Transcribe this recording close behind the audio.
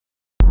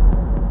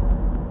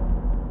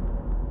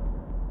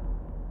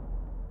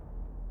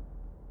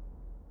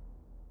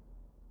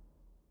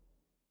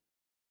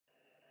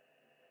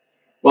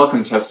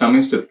Welcome, test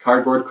dummies, to the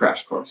Cardboard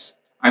Crash Course.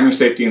 I'm your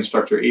safety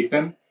instructor,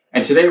 Ethan,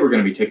 and today we're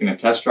going to be taking a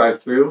test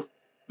drive through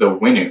the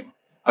Winnu,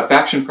 a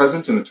faction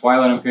present in the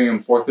Twilight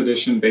Imperium 4th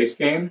edition base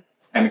game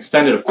and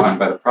extended upon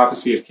by the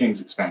Prophecy of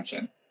Kings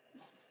expansion.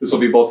 This will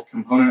be both a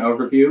component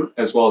overview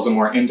as well as a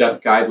more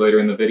in-depth guide later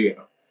in the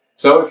video.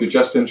 So if you're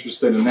just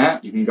interested in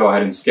that, you can go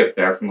ahead and skip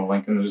there from the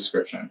link in the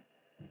description.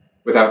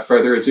 Without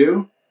further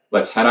ado,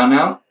 let's head on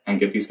out and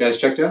get these guys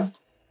checked out.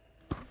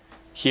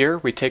 Here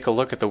we take a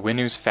look at the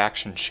Winnu's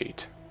faction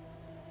sheet.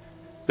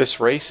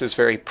 This race is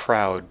very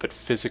proud but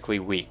physically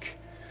weak.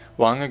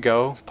 Long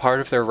ago,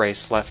 part of their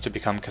race left to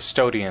become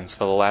custodians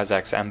for the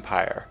Lazax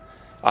Empire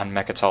on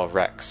Mechatol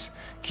Rex,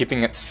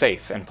 keeping it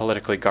safe and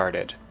politically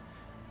guarded.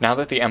 Now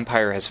that the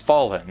Empire has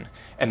fallen,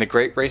 and the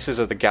great races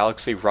of the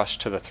galaxy rush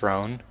to the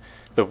throne,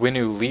 the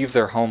Winnu leave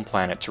their home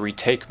planet to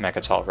retake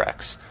Mechatol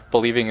Rex,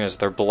 believing it is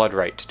their blood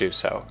right to do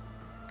so.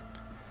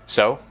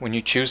 So, when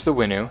you choose the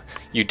Winnu,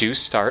 you do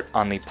start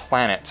on the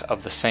planet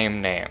of the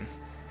same name.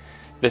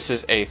 This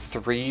is a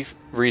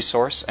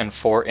 3-resource and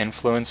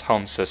 4-influence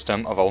home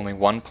system of only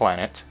one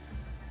planet,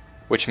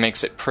 which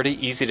makes it pretty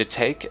easy to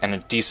take and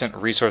a decent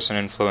resource and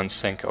influence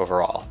sync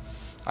overall.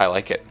 I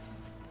like it.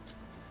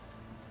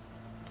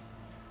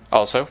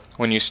 Also,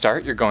 when you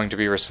start, you're going to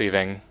be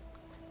receiving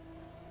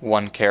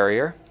 1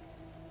 carrier,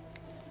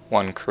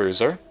 1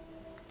 cruiser,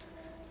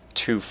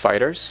 2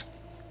 fighters,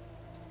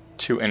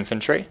 2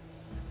 infantry,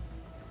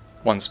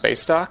 1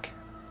 space dock,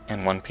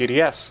 and 1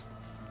 PDS.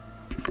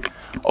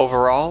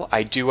 Overall,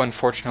 I do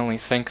unfortunately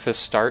think this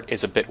start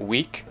is a bit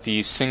weak.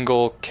 The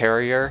single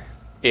carrier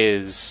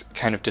is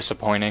kind of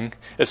disappointing,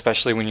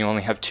 especially when you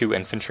only have 2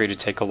 infantry to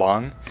take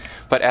along,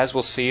 but as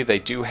we'll see, they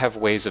do have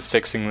ways of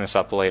fixing this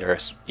up later,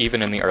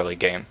 even in the early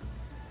game.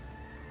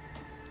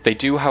 They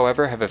do,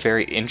 however, have a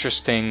very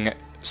interesting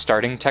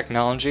starting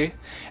technology,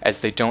 as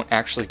they don't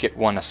actually get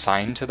one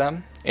assigned to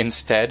them.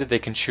 Instead, they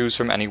can choose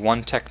from any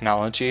one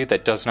technology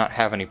that does not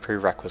have any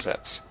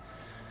prerequisites.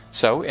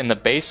 So, in the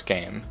base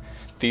game,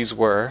 these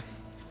were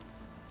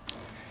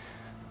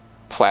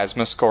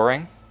plasma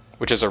scoring,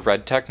 which is a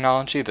red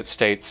technology that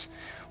states,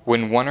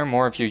 when 1 or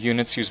more of your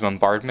units use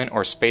bombardment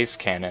or space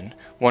cannon,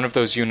 one of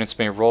those units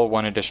may roll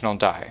 1 additional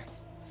die.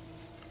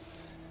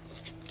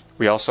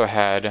 We also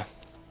had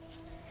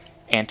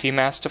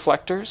anti-mass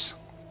deflectors,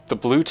 the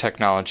blue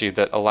technology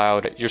that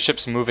allowed your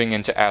ships moving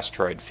into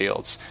asteroid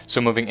fields,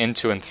 so moving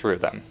into and through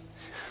them.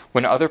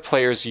 When other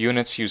players'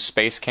 units use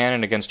space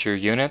cannon against your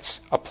units,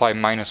 apply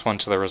 -1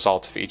 to the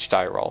result of each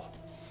die roll.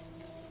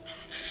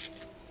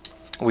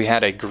 We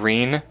had a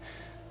green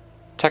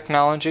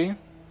technology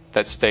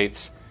that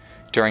states,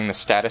 during the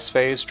status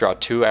phase, draw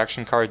 2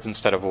 action cards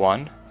instead of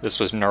 1. This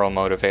was Neural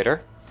Motivator.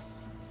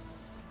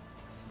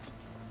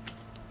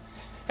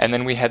 And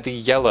then we had the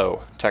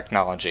yellow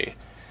technology,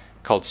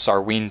 called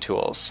Sarween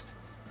Tools,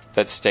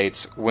 that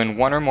states, when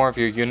 1 or more of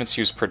your units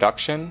use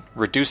production,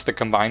 reduce the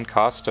combined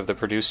cost of the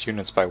produced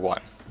units by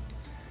 1.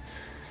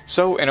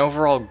 So, an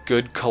overall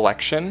good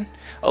collection,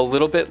 a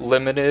little bit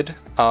limited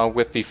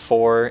with the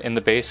 4 in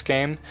the base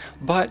game,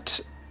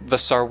 but the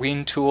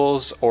Sarween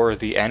Tools or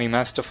the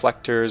anti-mass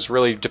deflectors,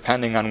 really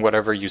depending on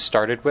whatever you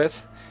started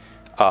with,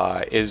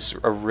 is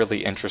a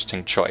really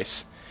interesting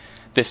choice.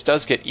 This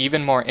does get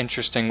even more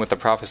interesting with the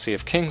Prophecy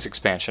of Kings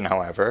expansion,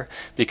 however,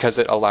 because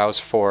it allows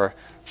for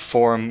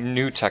 4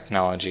 new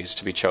technologies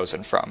to be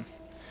chosen from.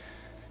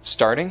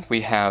 Starting,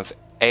 we have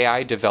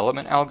AI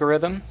development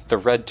algorithm, the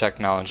red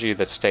technology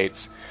that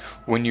states,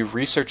 when you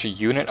research a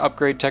unit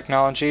upgrade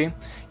technology,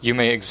 you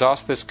may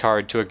exhaust this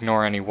card to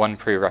ignore any 1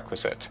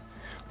 prerequisite.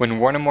 When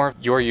 1 or more of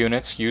your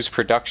units use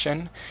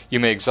production, you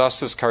may exhaust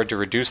this card to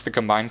reduce the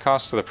combined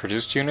cost of the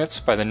produced units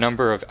by the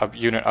number of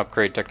unit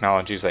upgrade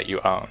technologies that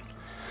you own.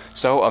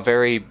 So a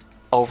very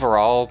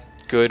overall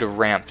good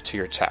ramp to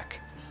your tech.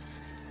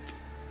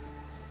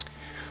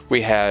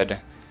 We had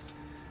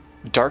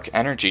Dark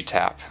Energy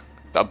Tap,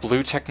 a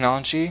blue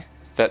technology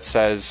that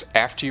says,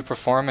 after you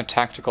perform a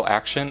tactical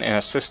action in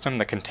a system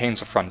that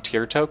contains a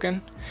frontier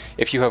token,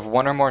 if you have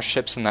 1 or more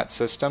ships in that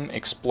system,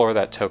 explore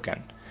that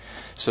token.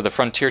 So the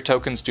frontier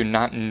tokens do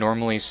not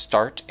normally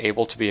start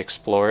able to be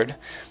explored,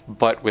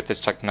 but with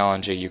this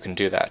technology you can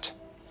do that.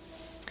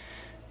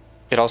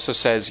 It also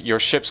says your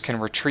ships can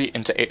retreat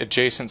into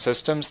adjacent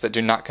systems that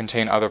do not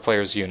contain other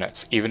players'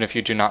 units, even if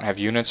you do not have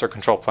units or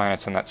control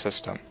planets in that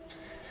system.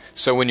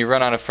 So when you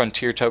run out of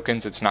frontier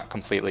tokens, it's not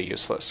completely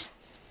useless.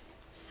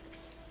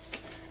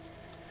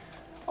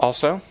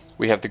 Also,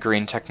 we have the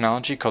green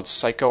technology called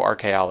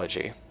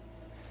Psychoarchaeology.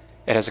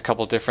 It has a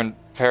couple different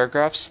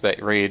paragraphs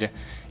that read,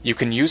 you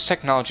can use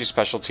technology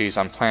specialties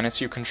on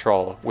planets you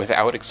control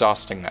without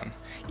exhausting them,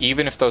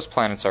 even if those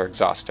planets are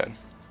exhausted.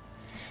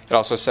 It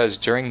also says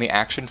during the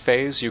action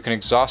phase, you can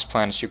exhaust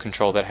planets you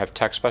control that have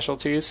tech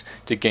specialties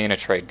to gain a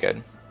trade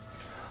good.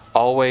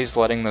 Always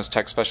letting those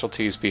tech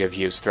specialties be of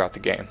use throughout the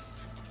game.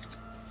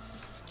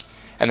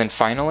 And then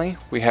finally,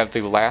 we have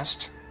the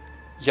last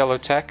yellow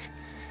tech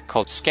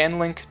called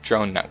Scanlink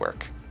Drone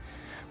Network.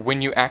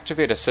 When you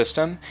activate a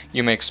system,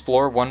 you may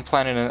explore one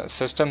planet in a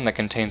system that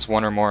contains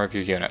one or more of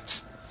your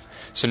units.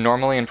 So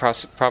normally in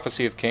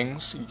Prophecy of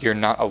Kings, you're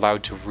not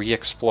allowed to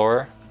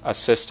re-explore a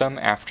system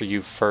after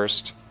you've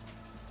first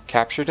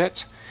captured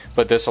it,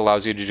 but this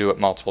allows you to do it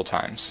multiple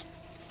times.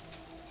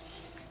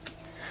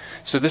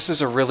 So this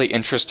is a really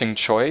interesting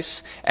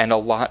choice and a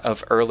lot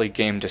of early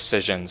game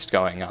decisions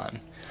going on.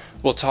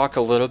 We'll talk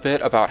a little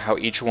bit about how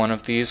each one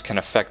of these can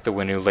affect the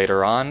Winnu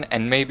later on,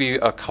 and maybe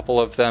a couple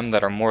of them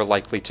that are more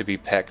likely to be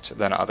picked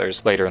than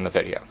others later in the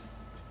video.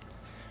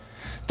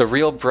 The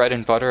real bread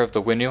and butter of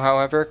the Winnu,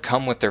 however,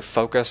 come with their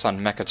focus on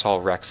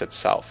Mechatol Rex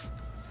itself.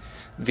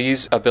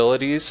 These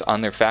abilities on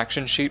their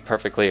faction sheet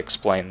perfectly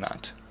explain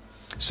that.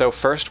 So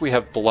first we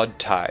have Blood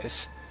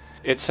Ties.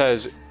 It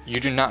says, you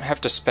do not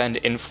have to spend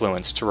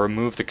influence to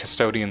remove the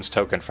Custodian's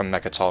token from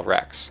Mechatol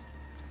Rex.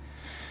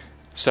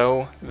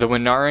 So, the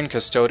Winnaran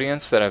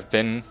Custodians that have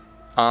been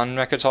on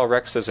Mechatol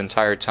Rex this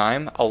entire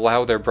time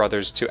allow their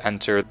brothers to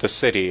enter the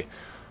city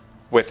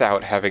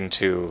without having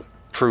to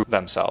prove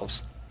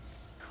themselves.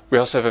 We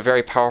also have a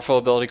very powerful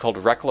ability called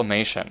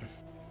Reclamation.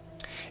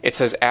 It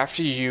says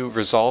after you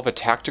resolve a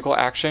tactical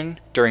action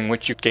during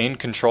which you gain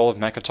control of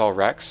Mechatol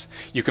Rex,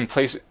 you can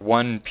place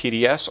one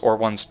PDS or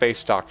one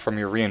space dock from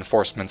your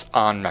reinforcements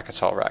on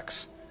Mechatol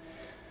Rex.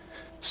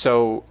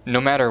 So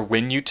no matter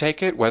when you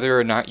take it, whether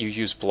or not you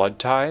use Blood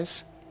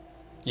Ties,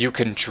 you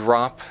can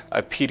drop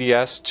a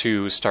PDS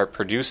to start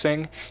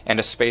producing and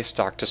a space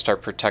dock to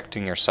start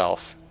protecting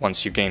yourself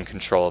once you gain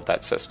control of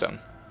that system.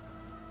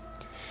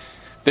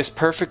 This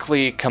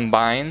perfectly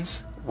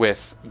combines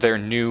with their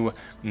new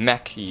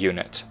mech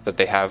unit that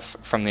they have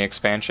from the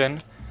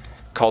expansion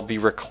called the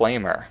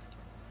Reclaimer.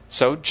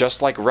 So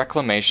just like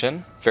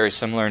Reclamation, very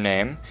similar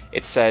name,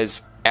 it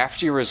says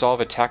after you resolve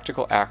a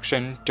tactical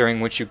action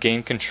during which you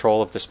gain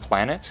control of this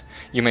planet,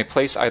 you may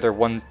place either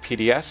one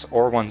PDS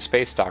or one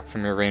space dock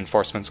from your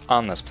reinforcements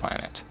on this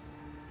planet.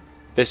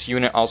 This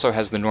unit also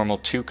has the normal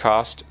 2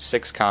 cost,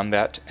 6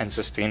 combat, and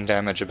sustain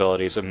damage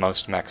abilities of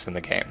most mechs in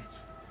the game.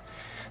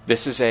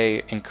 This is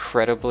an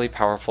incredibly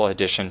powerful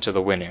addition to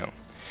the Winnu.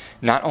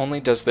 Not only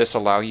does this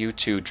allow you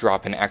to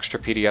drop an extra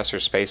PDS or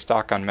space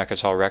dock on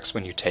Mechatol Rex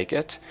when you take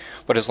it,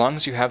 but as long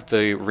as you have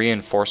the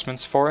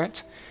reinforcements for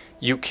it,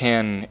 you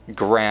can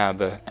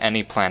grab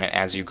any planet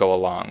as you go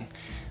along,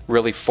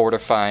 really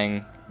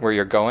fortifying where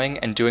you're going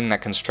and doing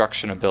that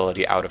construction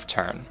ability out of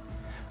turn.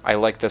 I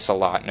like this a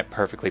lot and it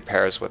perfectly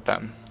pairs with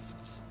them.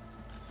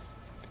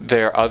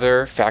 Their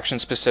other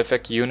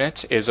faction-specific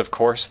unit is of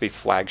course the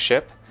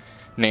flagship,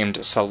 named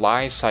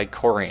Salai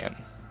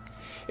Psychorian.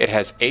 It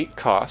has 8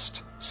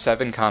 cost,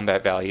 7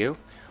 combat value,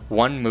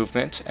 1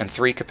 movement, and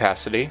 3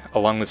 capacity,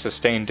 along with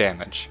sustained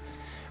damage.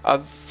 A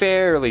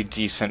fairly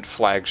decent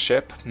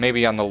flagship,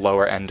 maybe on the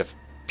lower end of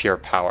pure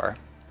power.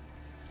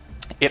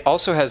 It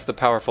also has the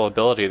powerful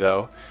ability,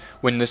 though,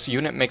 when this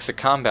unit makes a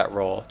combat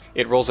roll,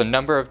 it rolls a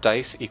number of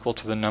dice equal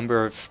to the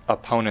number of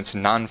opponents'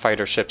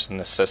 non-fighter ships in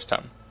the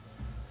system.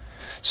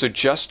 So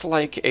just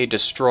like a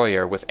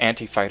destroyer with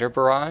anti-fighter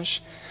barrage,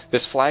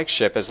 this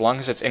flagship, as long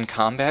as it's in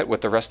combat with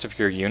the rest of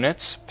your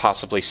units,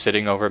 possibly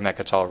sitting over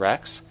Mechatol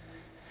Rex,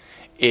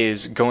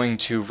 is going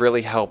to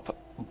really help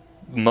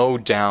mow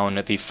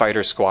down the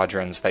fighter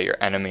squadrons that your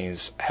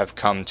enemies have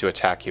come to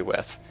attack you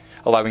with,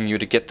 allowing you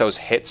to get those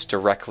hits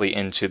directly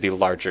into the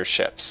larger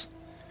ships.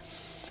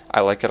 I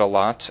like it a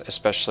lot,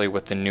 especially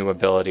with the new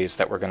abilities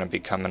that we're going to be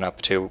coming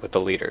up to with the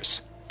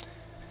leaders.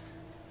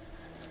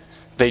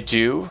 They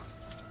do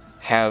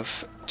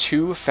have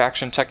 2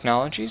 faction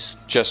technologies,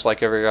 just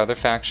like every other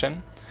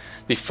faction.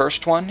 The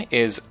first one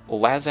is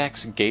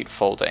Lazak's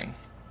Gatefolding.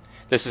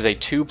 This is a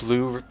 2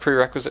 blue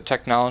prerequisite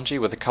technology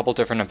with a couple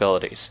different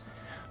abilities.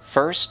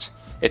 First,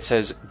 it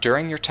says,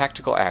 during your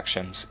tactical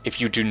actions,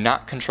 if you do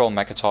not control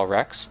Mechatol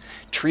Rex,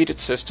 treat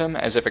its system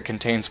as if it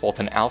contains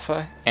both an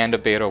alpha and a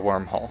beta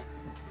wormhole.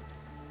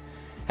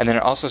 And then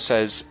it also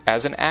says,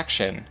 as an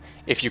action,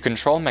 if you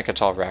control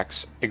Mechatol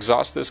Rex,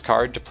 exhaust this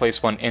card to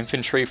place 1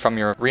 infantry from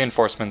your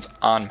reinforcements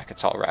on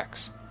Mechatol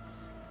Rex.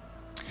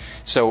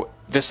 So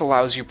this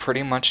allows you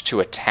pretty much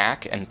to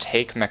attack and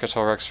take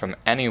Mechatol Rex from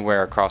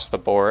anywhere across the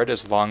board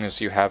as long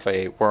as you have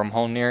a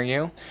wormhole near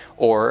you,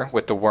 or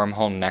with the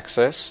wormhole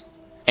nexus.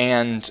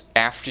 And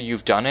after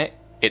you've done it,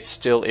 it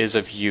still is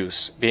of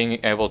use, being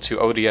able to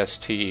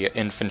ODST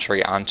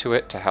infantry onto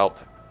it to help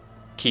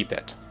keep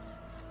it.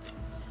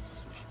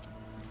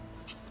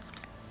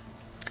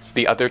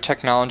 The other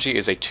technology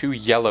is a 2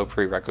 yellow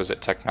prerequisite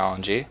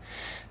technology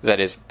that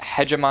is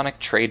Hegemonic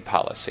Trade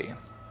Policy.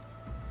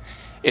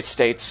 It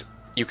states,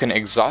 you can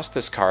exhaust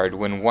this card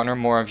when 1 or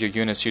more of your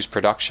units use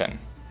production.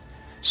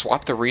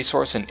 Swap the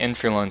resource and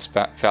influence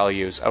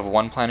values of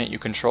 1 planet you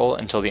control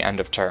until the end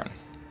of turn.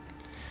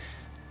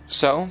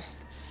 So,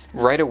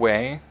 right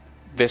away,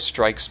 this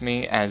strikes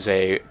me as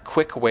a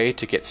quick way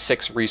to get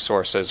 6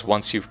 resources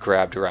once you've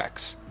grabbed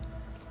Rex.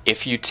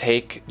 If you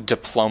take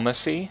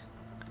Diplomacy,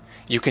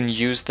 you can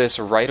use this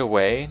right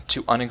away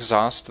to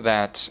unexhaust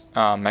that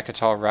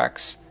Mechatol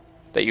Rex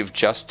that you've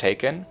just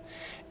taken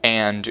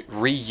and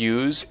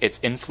reuse its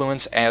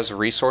influence as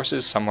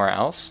resources somewhere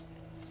else.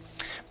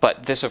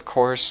 But this, of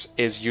course,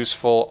 is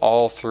useful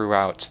all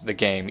throughout the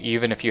game,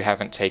 even if you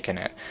haven't taken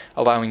it,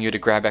 allowing you to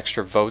grab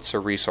extra votes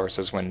or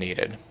resources when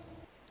needed.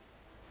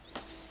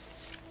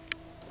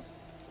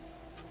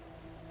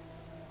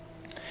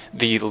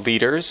 The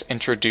leaders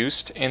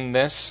introduced in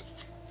this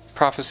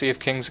Prophecy of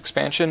Kings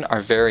expansion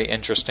are very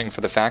interesting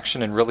for the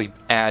faction and really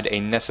add a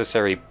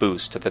necessary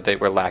boost that they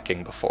were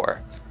lacking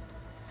before.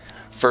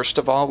 First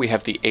of all, we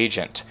have the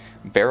agent,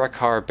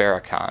 Barakar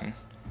Barakan.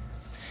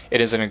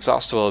 It is an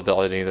exhaustible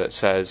ability that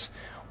says,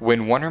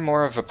 when one or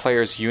more of a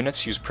player's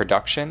units use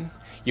production,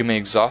 you may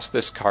exhaust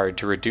this card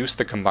to reduce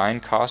the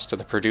combined cost of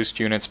the produced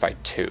units by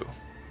 2.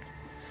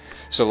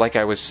 So like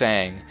I was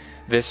saying,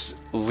 this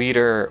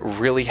leader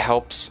really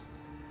helps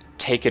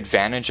take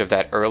advantage of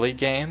that early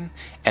game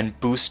and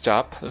boost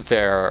up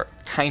their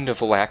kind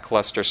of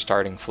lackluster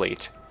starting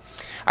fleet.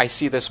 I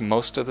see this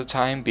most of the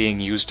time being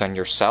used on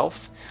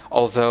yourself,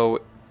 although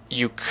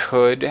you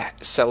could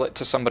sell it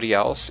to somebody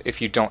else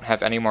if you don't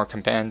have any more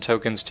command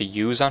tokens to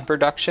use on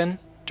production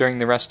during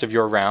the rest of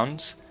your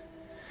rounds.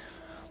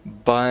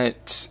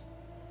 But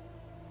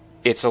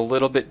it's a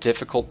little bit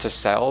difficult to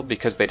sell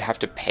because they'd have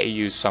to pay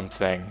you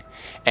something,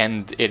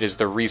 and it is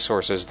the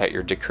resources that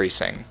you're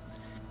decreasing.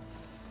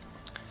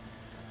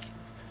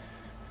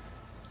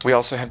 We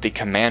also have the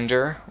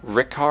commander,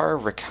 Rikar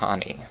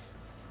Rikani.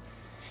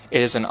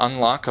 It is an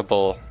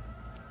unlockable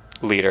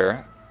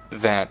leader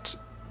that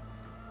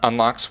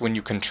unlocks when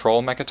you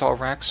control Mechatol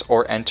Rex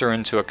or enter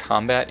into a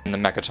combat in the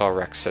Mechatol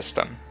Rex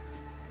system.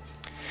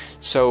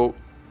 So,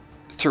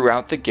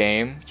 throughout the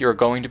game, you're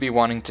going to be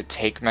wanting to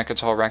take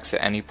Mechatol Rex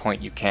at any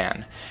point you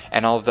can,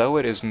 and although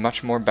it is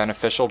much more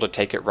beneficial to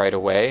take it right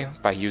away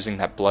by using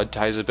that Blood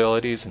Ties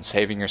abilities and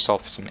saving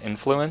yourself some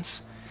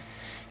influence,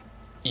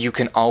 you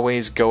can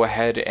always go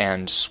ahead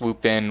and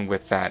swoop in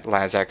with that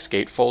Lazak's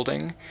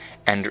gatefolding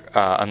and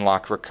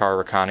unlock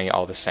Rikar Rikani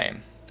all the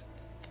same.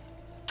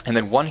 And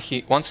then once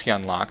he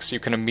unlocks, you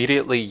can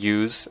immediately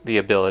use the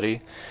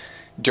ability.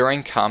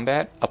 During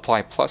combat,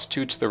 apply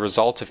 +2 to the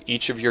result of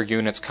each of your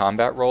unit's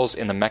combat rolls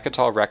in the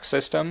Mechatol Rex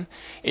system,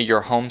 in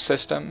your home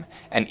system,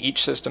 and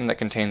each system that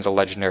contains a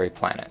legendary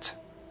planet.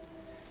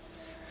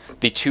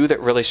 The two that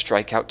really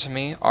strike out to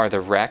me are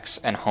the Rex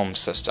and home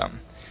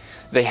system.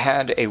 They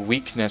had a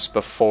weakness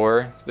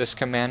before this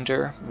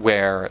commander,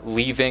 where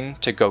leaving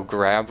to go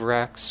grab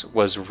Rex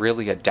was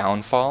really a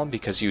downfall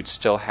because you'd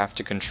still have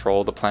to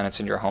control the planets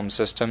in your home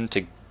system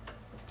to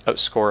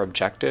score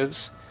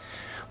objectives.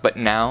 But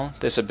now,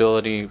 this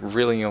ability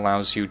really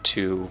allows you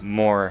to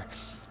more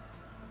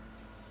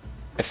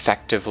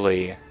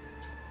effectively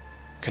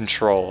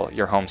control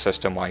your home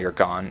system while you're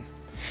gone.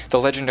 The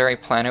Legendary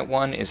Planet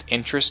one is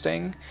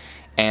interesting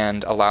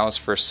and allows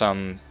for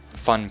some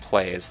fun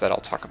plays that I'll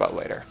talk about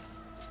later.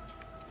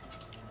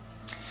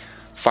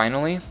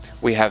 Finally,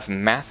 we have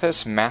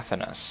Mathis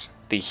Mathinus,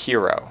 the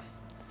hero.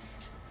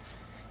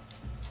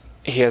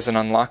 He is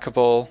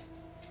unlockable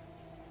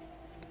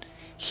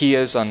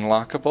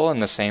in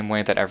the same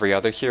way that every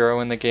other hero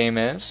in the game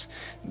is,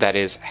 that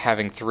is,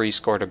 having 3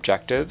 scored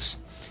objectives,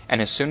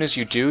 and as soon as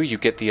you do, you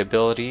get the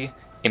ability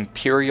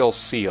Imperial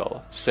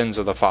Seal, Sins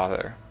of the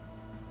Father.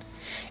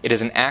 It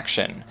is an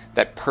action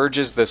that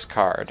purges this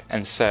card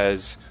and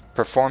says,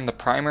 perform the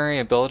primary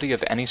ability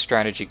of any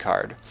strategy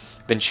card,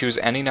 then choose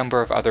any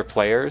number of other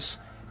players.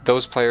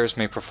 Those players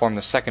may perform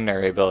the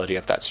secondary ability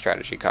of that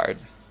strategy card.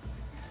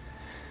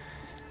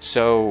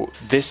 So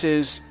this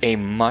is a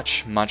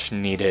much, much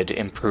needed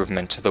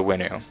improvement to the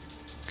Winnu.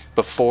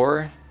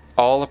 Before,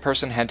 all a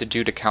person had to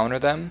do to counter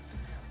them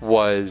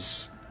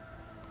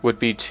would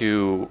be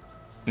to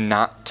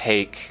not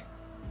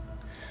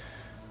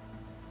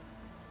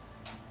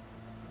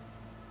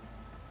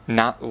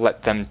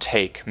let them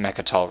take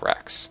Mechatol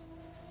Rex.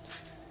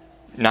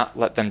 Not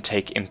let them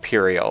take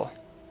Imperial,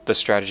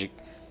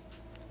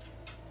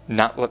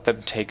 not let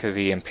them take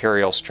the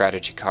Imperial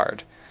strategy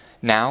card.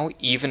 Now,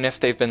 even if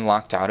they've been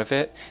locked out of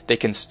it, they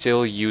can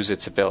still use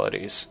its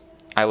abilities.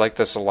 I like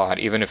this a lot,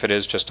 even if it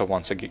is just a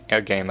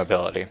once-a-game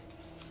ability.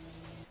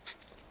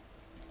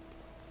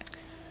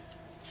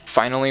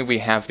 Finally, we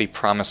have the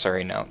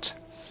Promissory Note.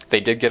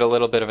 They did get a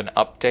little bit of an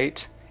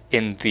update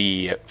in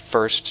the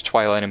first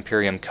Twilight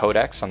Imperium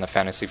Codex on the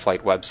Fantasy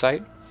Flight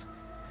website.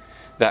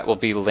 That will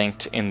be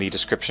linked in the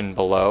description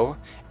below,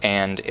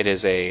 and it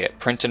is a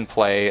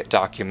print-and-play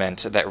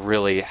document that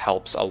really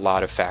helps a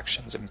lot of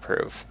factions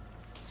improve.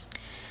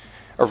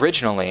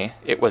 Originally,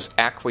 it was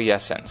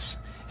Acquiescence,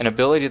 an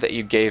ability that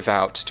you gave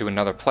out to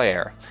another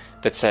player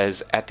that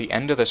says, at the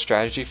end of the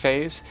strategy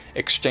phase,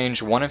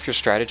 exchange one of your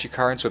strategy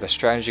cards with a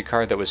strategy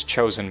card that was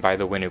chosen by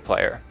the Winnu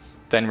player,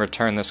 then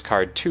return this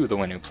card to the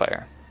Winnu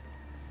player.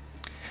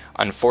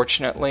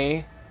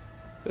 Unfortunately,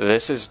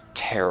 this is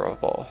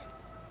terrible.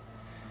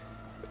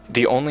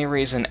 The only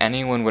reason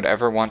anyone would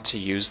ever want to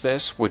use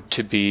this would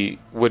be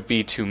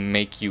to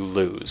make you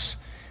lose.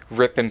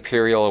 Rip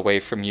Imperial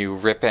away from you,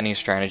 rip any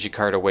strategy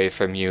card away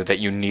from you that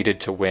you needed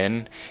to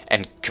win,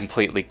 and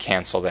completely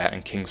cancel that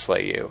and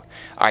Kingslay you.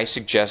 I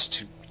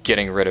suggest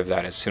getting rid of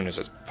that as soon as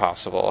it's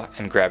possible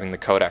and grabbing the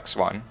Codex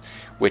one,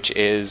 which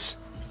is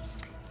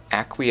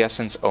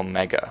Acquiescence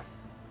Omega,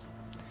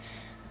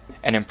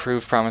 an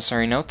improved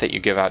promissory note that you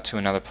give out to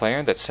another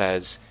player that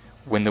says,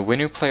 when the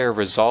Winnu player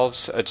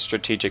resolves a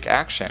strategic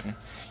action,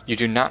 you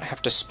do not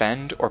have to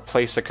spend or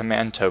place a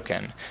command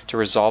token to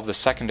resolve the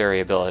secondary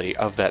ability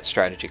of that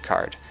strategy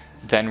card.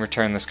 Then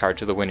return this card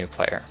to the Winnu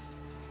player.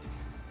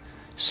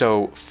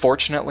 So,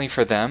 fortunately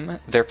for them,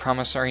 their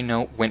promissory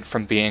note went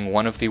from being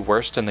one of the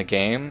worst in the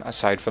game,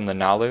 aside from the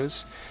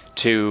Nalus,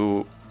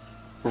 to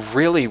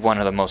really one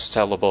of the most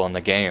sellable in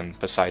the game,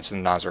 besides the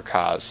Nazir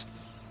Khaz.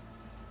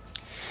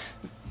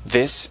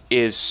 This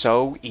is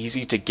so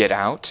easy to get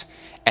out,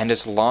 and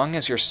as long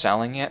as you're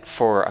selling it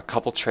for a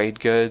couple trade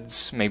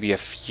goods, maybe a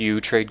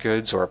few trade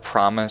goods, or a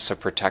promise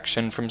of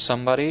protection from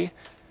somebody,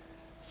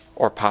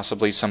 or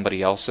possibly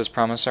somebody else's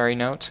promissory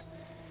note,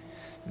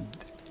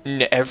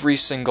 every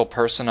single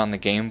person on the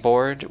game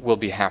board will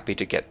be happy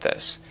to get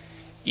this.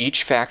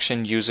 Each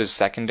faction uses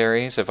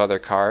secondaries of other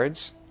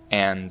cards,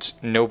 and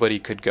nobody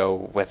could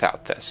go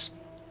without this.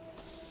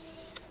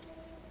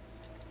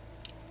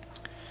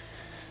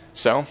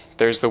 So,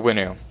 there's the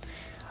Winnu.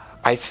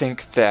 I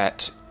think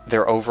that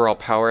their overall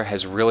power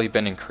has really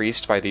been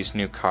increased by these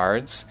new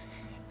cards,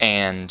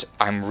 and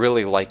I'm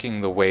really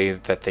liking the way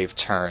that they've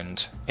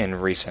turned in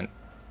recent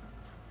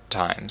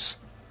times.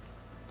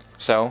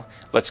 So,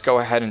 let's go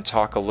ahead and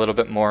talk a little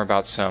bit more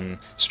about some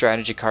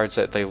strategy cards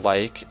that they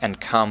like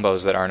and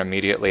combos that aren't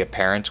immediately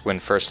apparent when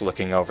first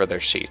looking over their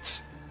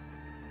sheets.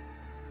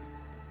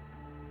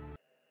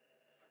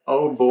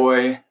 Oh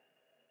boy,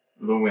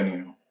 the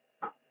Winnu.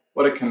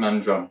 What a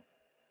conundrum.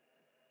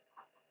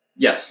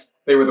 Yes,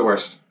 they were the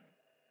worst.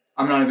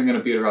 I'm not even going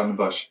to beat around the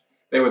bush.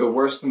 They were the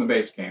worst in the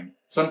base game.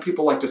 Some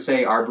people like to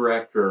say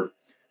Arborek or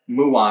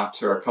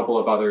Muat or a couple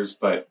of others,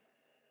 but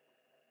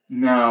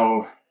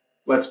no,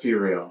 let's be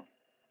real.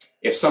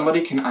 If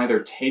somebody can either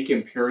take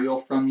Imperial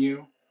from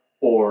you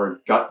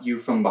or gut you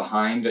from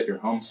behind at your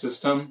home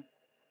system,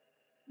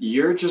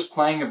 you're just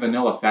playing a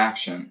vanilla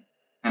faction.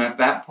 And at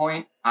that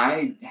point,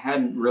 I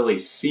hadn't really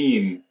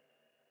seen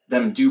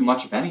them do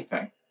much of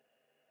anything.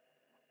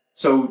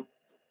 So,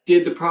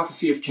 did the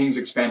Prophecy of Kings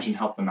expansion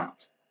help them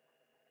out?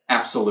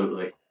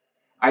 Absolutely.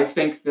 I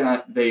think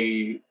that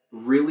they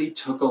really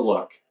took a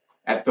look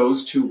at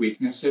those two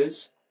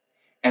weaknesses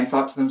and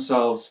thought to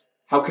themselves,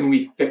 how can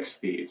we fix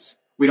these?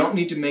 We don't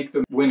need to make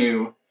the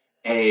Winnu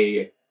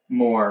a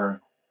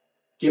more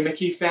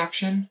gimmicky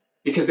faction,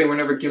 because they were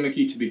never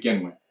gimmicky to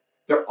begin with.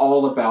 They're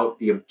all about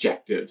the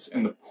objectives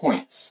and the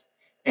points,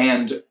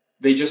 and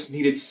they just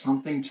needed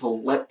something to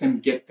let them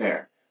get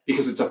there,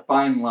 because it's a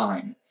fine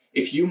line.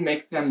 If you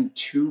make them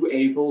too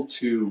able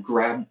to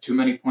grab too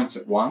many points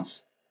at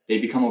once, they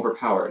become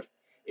overpowered.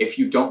 If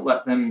you don't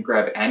let them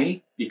grab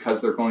any,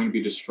 because they're going to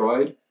be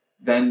destroyed,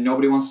 then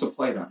nobody wants to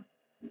play them.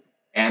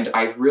 And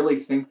I really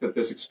think that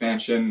this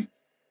expansion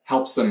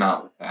helps them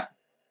out with that.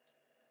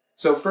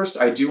 So first,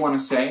 I do want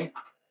to say,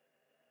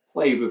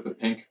 play with the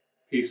pink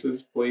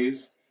pieces,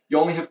 please. You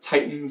only have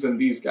Titans and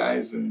these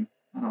guys, and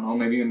I don't know,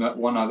 maybe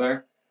one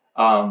other,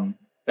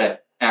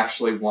 that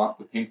actually want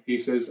the pink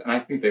pieces, and I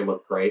think they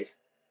look great.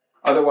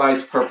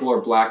 Otherwise, purple or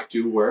black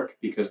do work,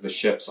 because the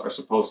ships are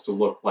supposed to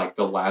look like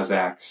the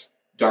Lazak's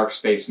Dark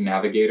Space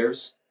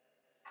Navigators.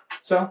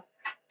 So,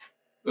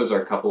 those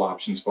are a couple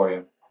options for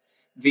you.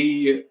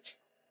 The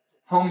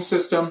home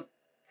system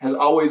has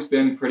always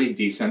been pretty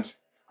decent.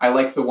 I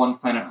like the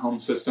one-planet home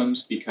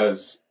systems,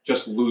 because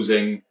just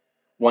losing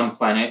one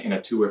planet in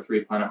a 2 or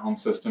 3 planet home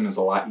system is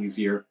a lot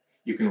easier.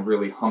 You can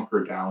really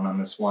hunker down on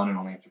this one and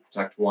only have to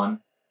protect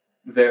one.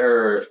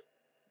 Their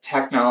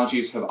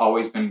technologies have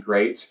always been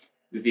great.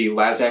 The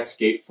Lazak's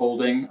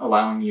gatefolding,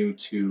 allowing you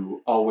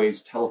to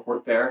always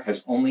teleport there,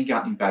 has only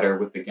gotten better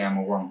with the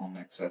Gamma Wormhole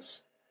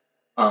Nexus.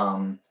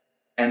 And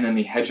then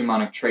the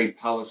hegemonic trade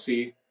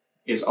policy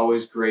is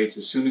always great.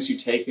 As soon as you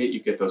take it, you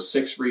get those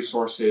 6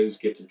 resources,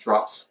 get to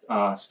drop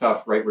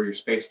stuff right where your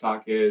space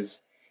dock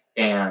is,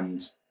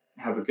 and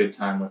have a good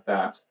time with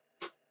that.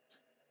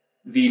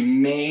 The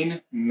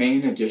main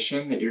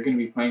addition that you're going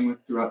to be playing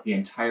with throughout the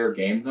entire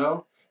game,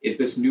 though, is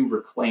this new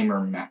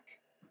Reclaimer mech.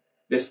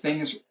 This thing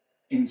is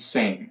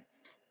insane.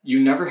 You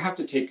never have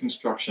to take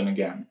construction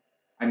again.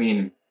 I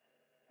mean,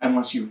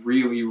 unless you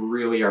really,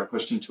 really are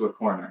pushed into a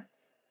corner.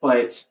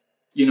 But,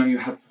 you know, you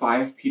have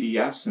 5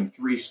 PDS and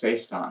 3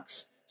 space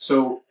docks.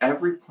 So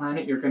every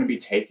planet you're going to be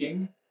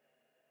taking,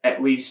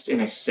 at least in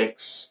a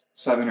 6,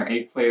 7, or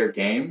 8 player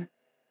game,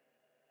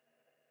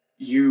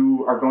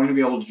 you are going to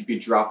be able to be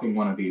dropping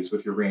one of these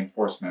with your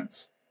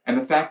reinforcements. And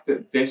the fact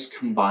that this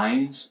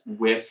combines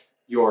with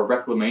your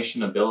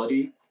reclamation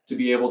ability to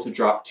be able to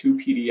drop 2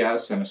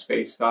 PDS and a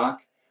space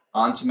dock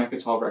onto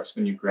Mechatol Rex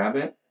when you grab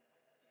it,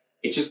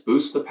 it just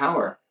boosts the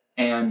power.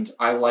 And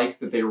I like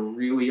that they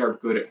really are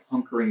good at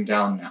hunkering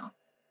down now.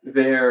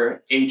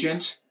 Their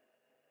agent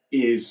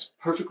is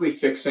perfectly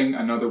fixing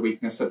another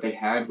weakness that they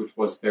had, which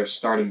was their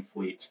starting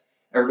fleet.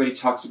 Everybody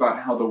talks about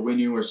how the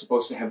Winnu are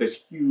supposed to have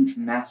this huge,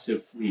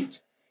 massive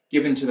fleet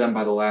given to them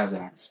by the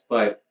Lazak's,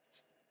 but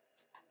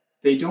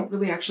they don't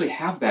really actually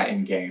have that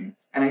in-game,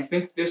 and I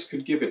think this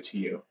could give it to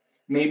you.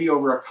 Maybe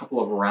over a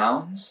couple of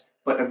rounds,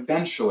 but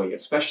eventually,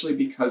 especially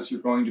because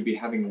you're going to be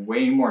having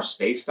way more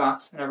space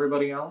dots than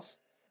everybody else,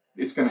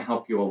 it's going to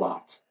help you a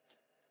lot.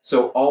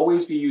 So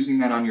always be using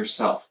that on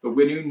yourself. The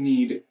Winnu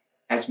need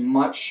as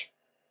much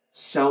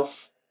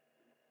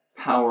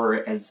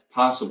self-power as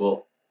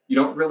possible. You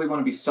don't really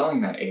want to be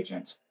selling that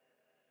agent.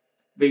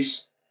 They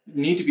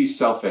need to be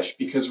selfish,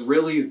 because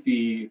really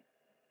the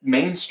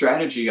main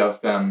strategy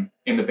of them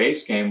in the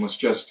base game was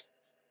just,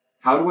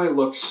 how do I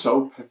look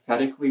so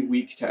pathetically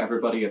weak to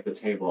everybody at the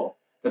table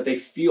that they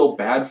feel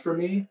bad for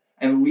me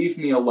and leave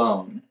me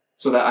alone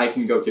so that I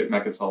can go get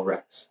Mechatol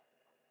Rex?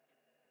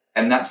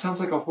 And that sounds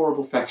like a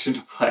horrible faction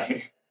to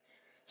play.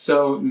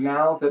 So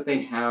now that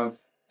they have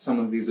some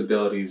of these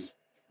abilities,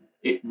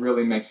 it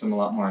really makes them a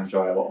lot more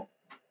enjoyable.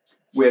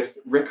 With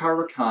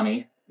Rikar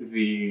Rakani,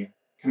 the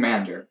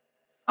commander,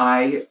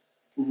 I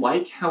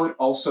like how it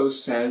also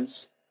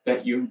says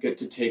that you get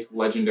to take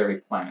legendary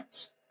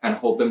planets and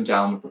hold them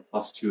down with a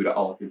 +2 to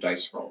all of your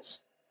dice rolls.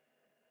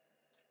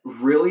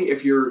 Really,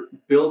 if you're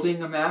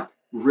building a map,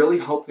 really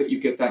hope that you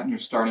get that in your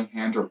starting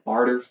hand or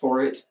barter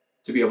for it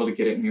to be able to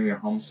get it near your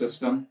home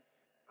system.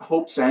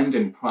 Hope's End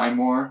and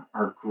Primor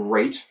are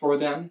great for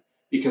them,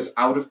 because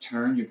out of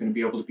turn you're going to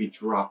be able to be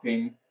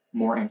dropping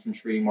more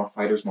infantry, more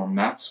fighters, more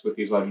mechs with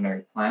these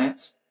legendary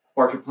planets.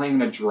 Or if you're playing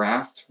in a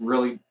draft,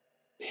 really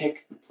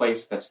pick the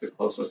place that's the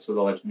closest to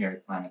the legendary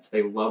planets.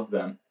 They love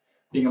them.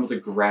 Being able to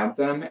grab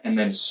them and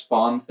then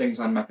spawn things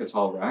on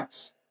Mechatol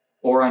Rex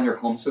or on your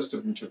home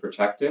system to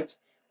protect it,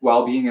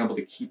 while being able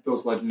to keep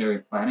those legendary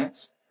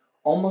planets,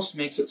 almost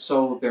makes it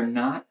so they're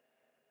not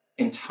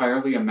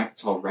entirely a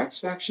Mechatol Rex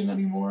faction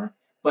anymore,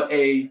 but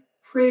a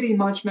pretty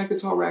much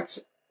Mechatol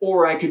Rex,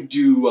 or I could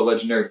do a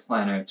legendary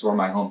planet or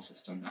my home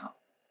system now.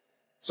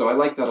 So I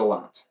like that a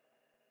lot.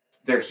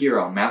 Their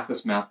hero,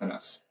 Mathis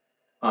Mathinus.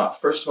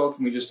 First of all,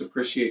 can we just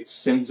appreciate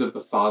Sins of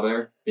the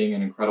Father being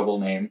an incredible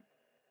name?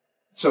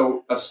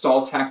 So a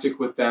stall tactic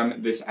with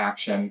them, this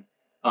action,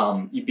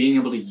 you being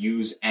able to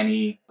use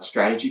any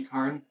strategy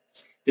card,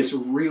 this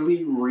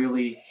really,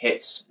 really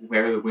hits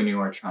where the Winnu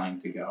are trying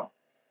to go.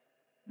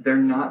 They're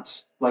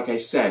not, like I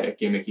said, a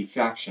gimmicky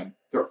faction.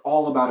 They're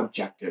all about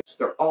objectives.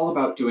 They're all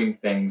about doing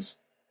things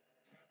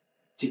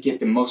to get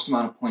the most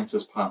amount of points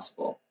as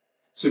possible.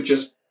 So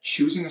just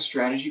choosing a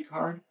strategy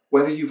card,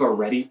 whether you've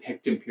already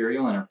picked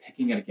Imperial and are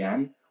picking it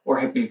again, or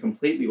have been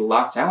completely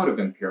locked out of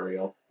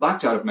Imperial,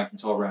 locked out of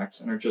Mechatol Rex,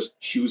 and are just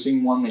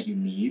choosing one that you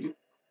need,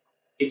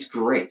 it's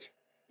great.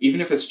 Even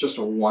if it's just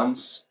a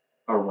once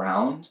a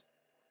round,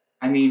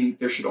 I mean,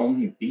 there should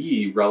only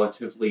be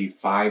relatively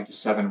 5 to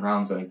 7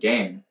 rounds in a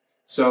game.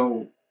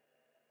 So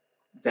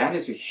that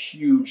is a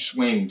huge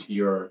swing to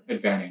your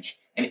advantage.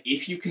 And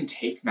if you can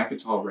take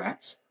Mechatol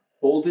Rex,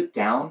 hold it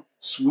down,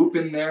 swoop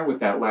in there with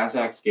that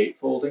Lazak's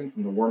gatefolding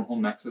from the Wormhole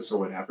Nexus or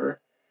whatever,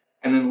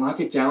 and then lock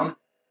it down,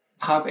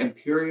 pop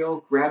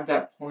Imperial, grab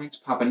that point,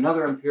 pop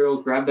another Imperial,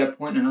 grab that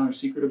point and another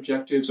secret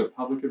objectives or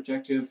public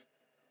objective,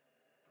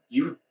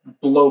 you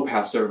blow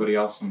past everybody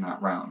else in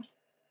that round.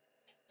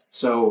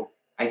 So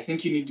I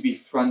think you need to be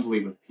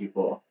friendly with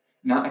people,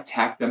 not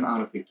attack them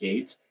out of the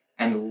gate,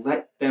 and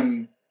let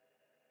them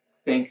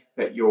think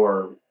that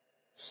you're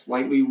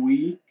slightly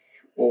weak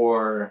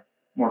or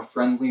more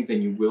friendly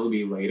than you will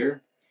be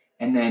later.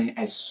 And then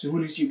as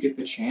soon as you get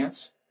the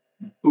chance,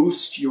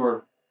 boost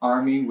your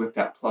army with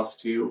that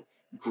 +2,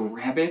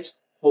 grab it,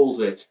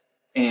 hold it,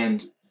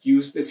 and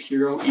use this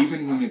hero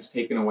even when it's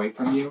taken away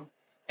from you,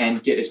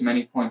 and get as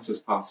many points as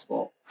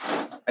possible.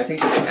 I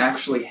think they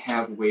actually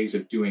have ways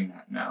of doing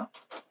that now.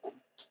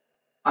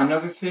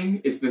 Another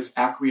thing is this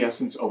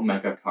Acquiescence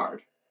Omega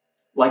card.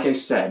 Like I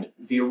said,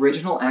 the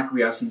original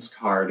Acquiescence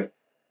card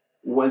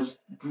was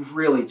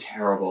really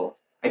terrible.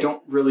 I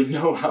don't really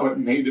know how it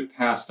made it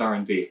past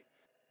R&D.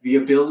 The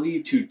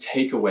ability to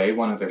take away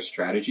one of their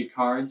strategy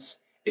cards,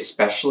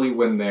 especially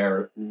when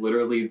they're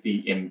literally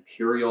the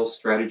Imperial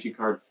strategy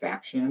card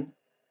faction,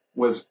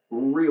 was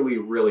really,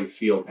 really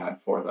feel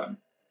bad for them.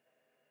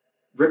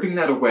 Ripping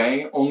that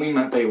away only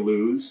meant they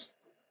lose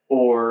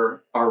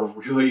or are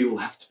really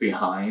left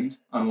behind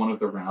on one of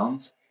the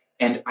rounds,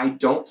 and I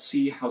don't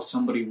see how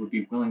somebody would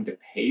be willing to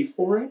pay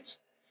for it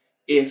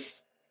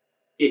if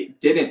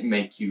it didn't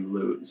make you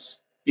lose,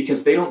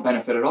 because they don't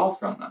benefit at all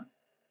from them.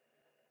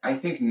 I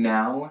think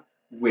now,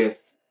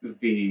 with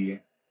the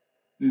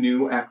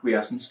new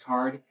Acquiescence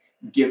card,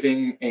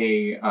 giving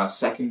a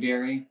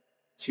secondary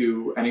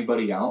to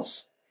anybody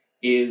else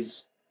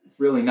is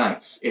really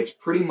nice. It's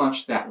pretty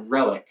much that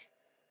relic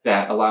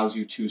that allows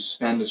you to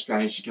spend a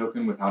strategy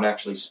token without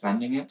actually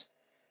spending it,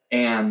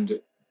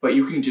 but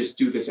you can just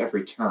do this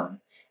every turn.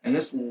 And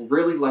this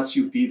really lets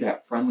you be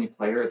that friendly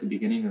player at the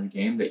beginning of the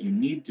game that you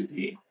need to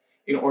be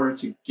in order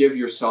to give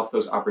yourself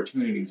those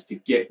opportunities to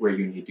get where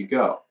you need to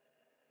go.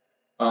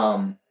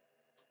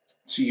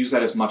 So use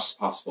that as much as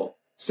possible.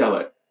 Sell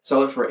it.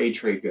 Sell it for a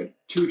trade good,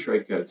 2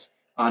 trade goods,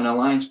 an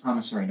alliance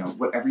promissory note,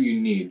 whatever you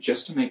need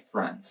just to make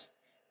friends.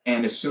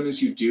 And as soon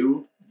as you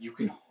do, you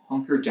can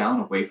hunker down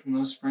away from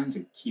those friends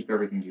and keep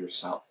everything to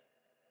yourself.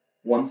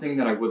 One thing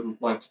that I would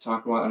like to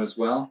talk about as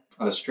well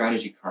are the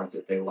strategy cards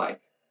that they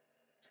like.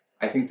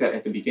 I think that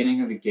at the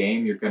beginning of the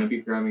game, you're going to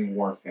be grabbing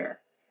Warfare,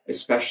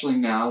 especially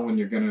now when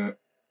you're going to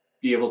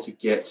be able to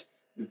get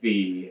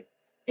the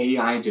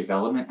AI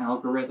development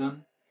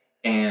algorithm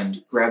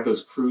and grab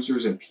those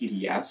cruisers and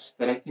PDS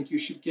that I think you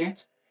should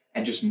get,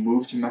 and just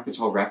move to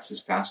Mechatol Rex as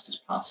fast as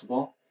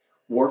possible.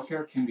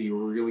 Warfare can be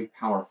really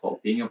powerful,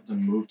 being able to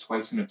move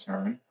twice in a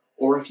turn,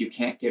 or if you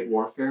can't get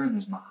Warfare and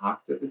there's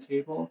Mahakt at the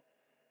table,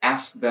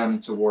 ask them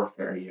to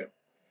Warfare you.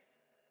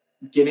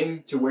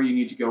 Getting to where you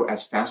need to go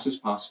as fast as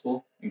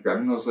possible and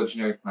grabbing those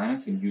legendary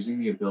planets and using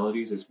the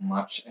abilities as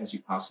much as you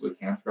possibly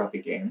can throughout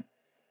the game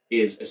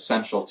is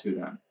essential to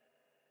them.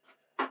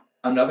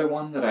 Another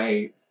one that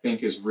I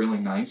think is really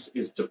nice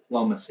is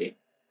Diplomacy.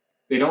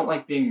 They don't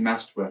like being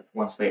messed with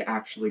once they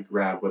actually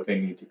grab what they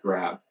need to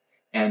grab,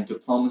 and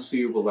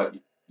Diplomacy will let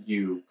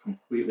you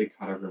completely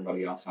cut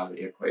everybody else out of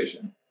the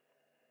equation.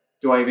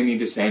 Do I even need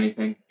to say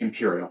anything?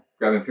 Imperial.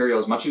 Grab Imperial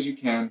as much as you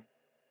can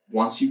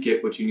once you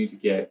get what you need to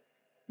get.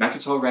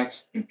 Mechatol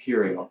Rex,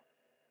 Imperial.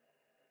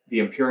 The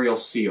Imperial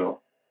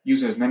Seal.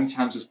 Use it as many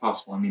times as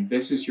possible. I mean,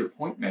 this is your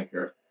point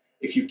maker.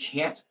 If you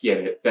can't get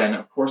it, then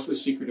of course the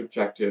secret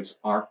objectives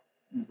are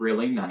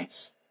really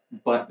nice,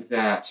 but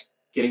that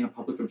getting a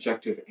public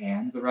objective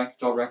and the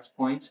Mechatol Rex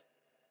point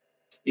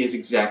is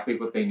exactly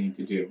what they need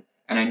to do.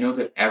 And I know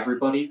that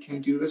everybody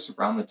can do this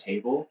around the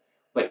table,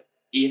 but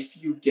if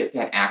you get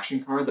that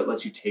action card that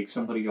lets you take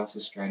somebody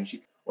else's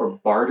strategy or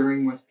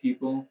bartering with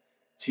people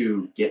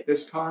to get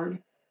this card,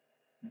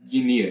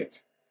 you need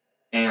it.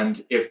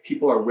 And if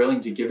people are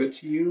willing to give it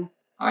to you,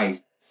 I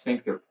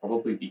think they're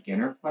probably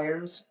beginner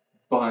players,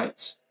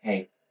 but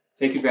hey,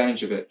 take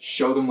advantage of it.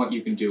 Show them what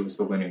you can do as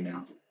the Winnu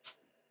now.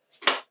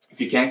 If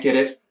you can't get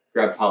it,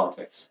 grab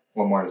Politics.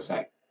 One more to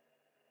say.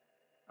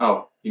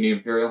 Oh, you need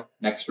Imperial?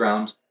 Next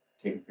round,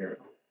 take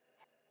Imperial.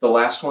 The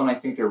last one I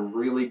think they're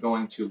really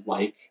going to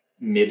like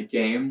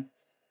mid-game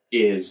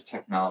is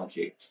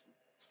Technology.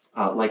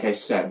 Like I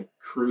said,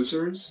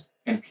 cruisers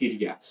and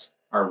PDS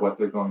are what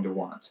they're going to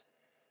want.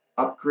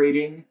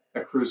 Upgrading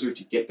a cruiser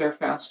to get there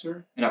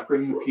faster and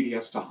upgrading the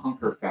PDS to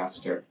hunker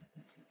faster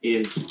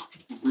is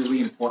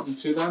really important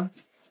to them.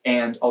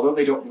 And although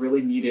they don't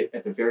really need it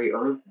at the very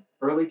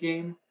early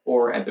game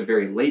or at the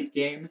very late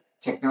game,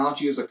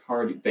 Technology is a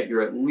card that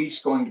you're at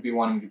least going to be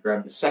wanting to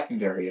grab the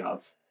secondary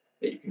of,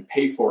 that you can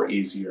pay for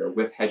easier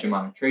with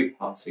hegemonic trade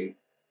policy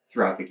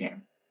throughout the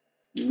game.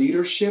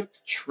 Leadership,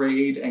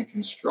 trade, and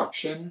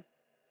construction,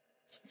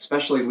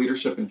 especially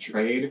leadership and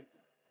trade,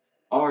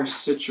 are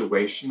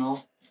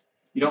situational.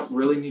 You don't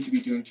really need to be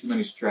doing too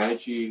many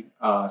strategy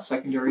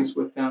secondaries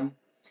with them,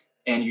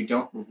 and you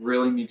don't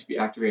really need to be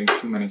activating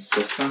too many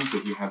systems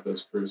if you have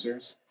those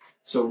cruisers.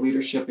 So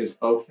leadership is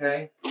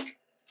okay,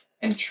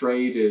 and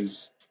trade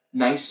is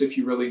nice if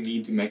you really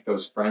need to make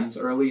those friends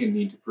early and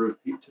need to prove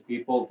to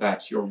people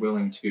that you're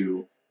willing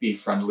to be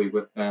friendly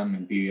with them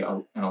and be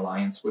an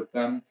alliance with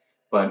them.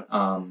 But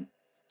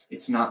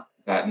it's not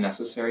that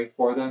necessary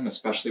for them,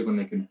 especially when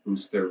they can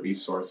boost their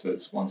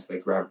resources once they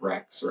grab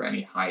Rex or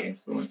any high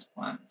influence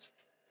planet.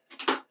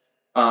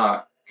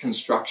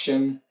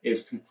 Construction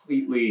is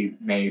completely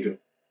made,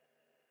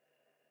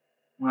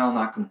 well,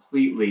 not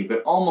completely,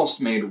 but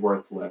almost made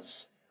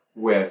worthless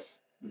with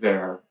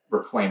their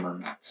Reclaimer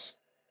mechs.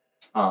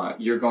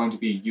 You're going to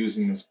be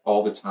using this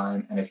all the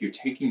time, and if you're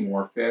taking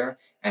Warfare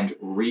and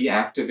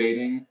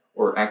reactivating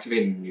or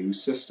activating new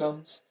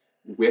systems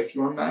with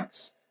your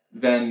mechs,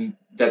 then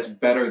that's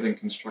better than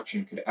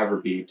construction could ever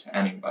be to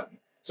anybody.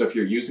 So if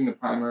you're using the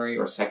primary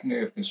or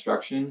secondary of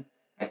construction,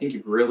 I think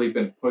you've really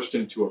been pushed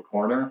into a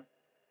corner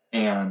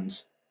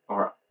and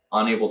are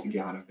unable to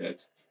get out of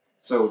it.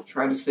 So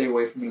try to stay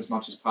away from it as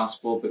much as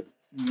possible, but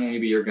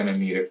maybe you're going to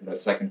need it for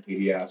that second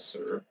PDS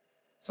or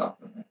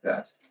something like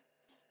that.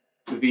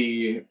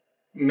 The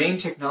main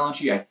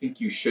technology I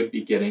think you should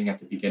be getting at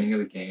the beginning of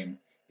the game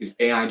is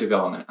AI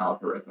development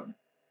algorithm.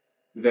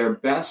 Their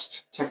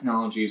best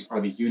technologies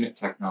are the unit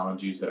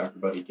technologies that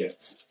everybody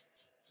gets.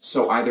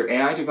 So either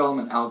AI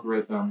development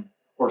algorithm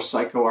or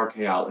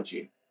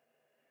psychoarchaeology.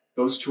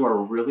 Those two are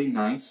really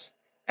nice,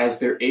 as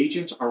their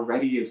agent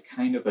already is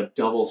kind of a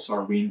double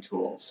Sarween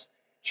tools.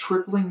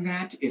 Tripling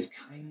that is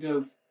kind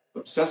of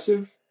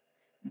obsessive,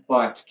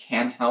 but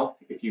can help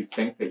if you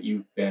think that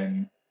you've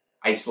been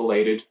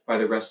isolated by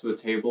the rest of the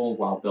table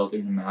while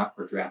building the map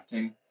or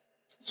drafting.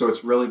 So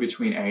it's really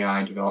between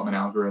AI development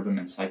algorithm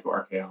and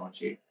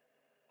psychoarchaeology.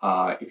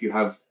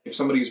 If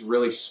somebody's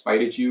really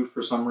spited you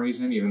for some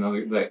reason, even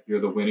though that you're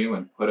the Winnu,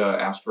 and put an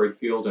asteroid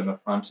field in the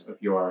front of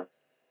your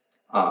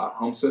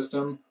home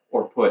system,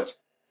 or put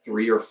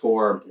 3 or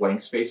 4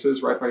 blank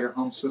spaces right by your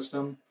home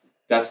system,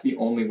 that's the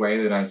only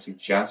way that I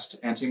suggest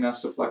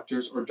anti-mass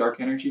deflectors or dark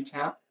energy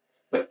tap.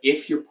 But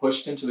if you're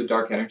pushed into the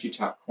dark energy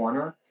tap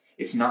corner,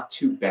 it's not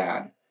too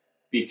bad,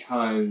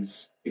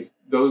 because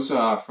those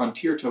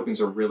frontier tokens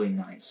are really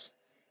nice.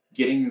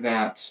 Getting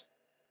that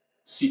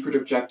secret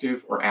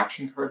objective or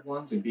action card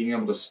ones and being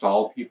able to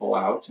stall people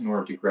out in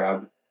order to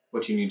grab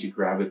what you need to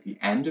grab at the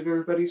end of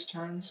everybody's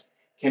turns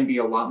can be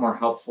a lot more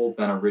helpful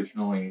than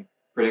originally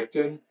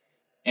predicted.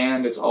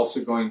 And it's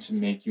also going to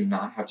make you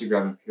not have to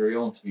grab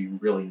Imperial until you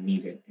really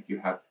need it if you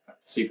have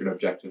secret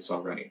objectives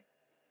already.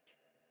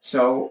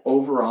 So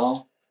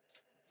overall,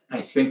 I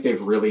think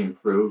they've really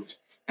improved,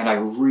 and I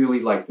really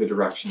like the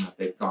direction that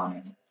they've gone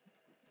in.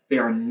 They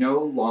are no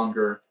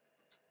longer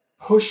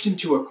pushed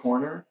into a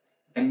corner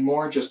and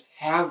more just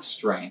have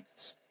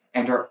strengths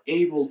and are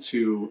able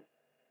to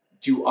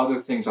do other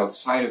things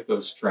outside of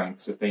those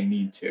strengths if they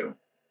need to.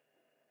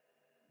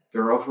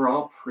 They're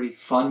overall pretty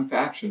fun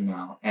faction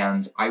now,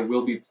 and I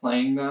will be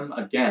playing them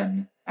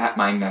again at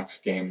my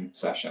next game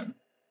session.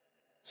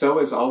 So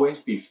as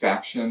always, the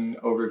faction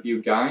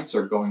overview guides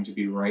are going to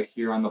be right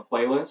here on the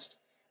playlist,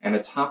 and the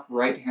top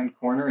right-hand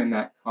corner in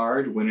that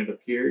card, when it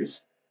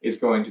appears, is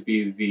going to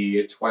be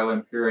the Twilight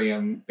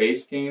Imperium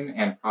base game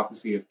and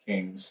Prophecy of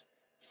Kings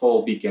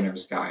full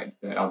beginner's guide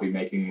that I'll be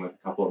making with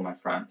a couple of my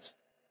friends.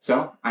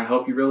 So I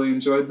hope you really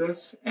enjoyed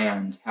this,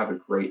 and have a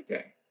great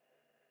day.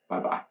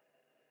 Bye-bye.